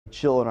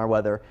chill in our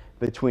weather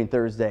between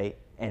Thursday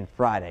and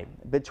Friday.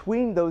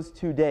 Between those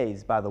 2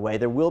 days, by the way,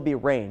 there will be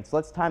rain. So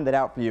let's time that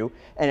out for you.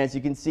 And as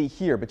you can see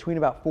here, between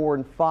about 4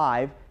 and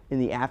 5 in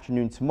the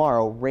afternoon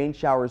tomorrow, rain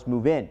showers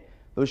move in.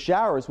 Those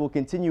showers will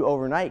continue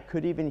overnight,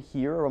 could even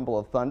hear a rumble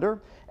of thunder.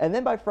 And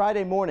then by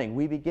Friday morning,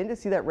 we begin to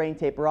see that rain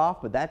taper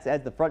off, but that's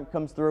as the front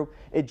comes through.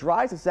 It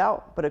dries us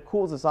out, but it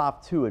cools us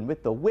off too. And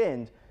with the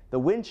wind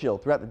chill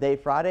throughout the day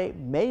Friday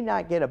may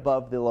not get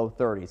above the low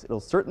 30s. It'll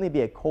certainly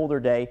be a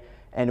colder day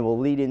and it will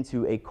lead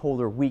into a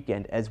colder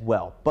weekend as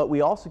well. But we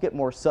also get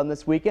more sun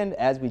this weekend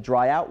as we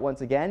dry out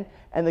once again.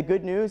 And the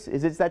good news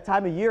is it's that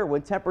time of year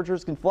when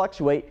temperatures can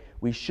fluctuate.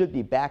 We should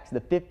be back to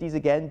the 50s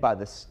again by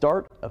the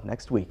start of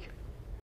next week.